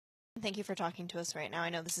Thank you for talking to us right now. I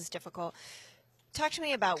know this is difficult. Talk to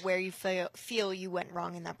me about where you feel you went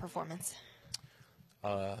wrong in that performance.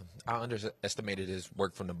 I underestimated his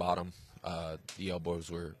work from the bottom. The elbows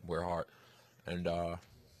were hard, and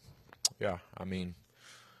yeah, I mean,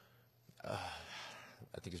 I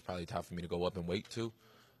think it's probably time for me to go up in weight too.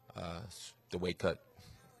 The weight cut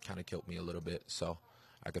kind of killed me a little bit, so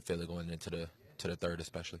I could feel it going into the third,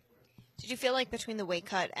 especially. Did you feel like between the weight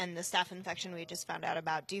cut and the staph infection we just found out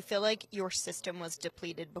about, do you feel like your system was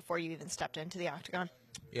depleted before you even stepped into the octagon?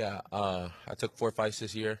 Yeah, I took 4 fights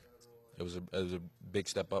this year. It was a big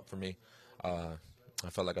step up for me. I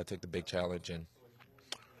felt like I took the big challenge, and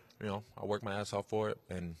I worked my ass off for it,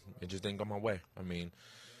 and it just didn't go my way. I mean,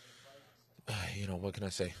 what can I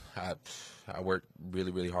say? I worked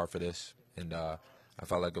really, really hard for this, and I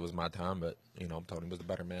felt like it was my time. But Tony was the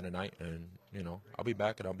better man tonight, and I'll be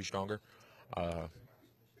back and I'll be stronger.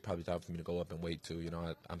 Probably time for me to go up in weight too.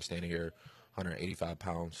 I'm standing here, 185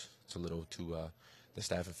 pounds. It's a little too. The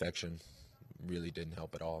staph infection really didn't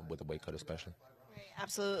help at all with the weight cut, especially. Right,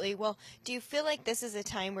 absolutely. Well, do you feel like this is a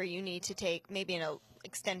time where you need to take maybe an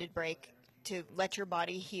extended break to let your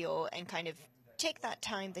body heal and kind of take that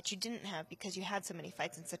time that you didn't have because you had so many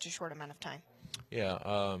fights in such a short amount of time? Yeah,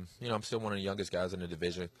 I'm still one of the youngest guys in the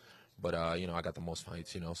division, but I got the most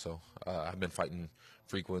fights, so I've been fighting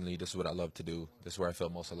frequently. This is what I love to do. This is where I feel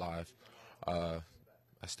most alive.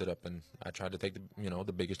 I stood up and I tried to take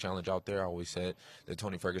the biggest challenge out there. I always said that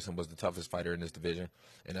Tony Ferguson was the toughest fighter in this division,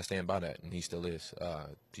 and I stand by that, and he still is.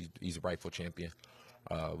 He's a rightful champion.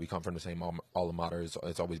 We come from the same alma mater.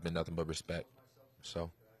 It's always been nothing but respect.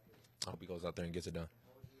 So I hope he goes out there and gets it done.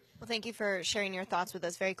 Well, thank you for sharing your thoughts with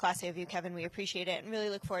us. Very classy of you, Kevin. We appreciate it and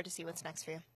really look forward to see what's next for you.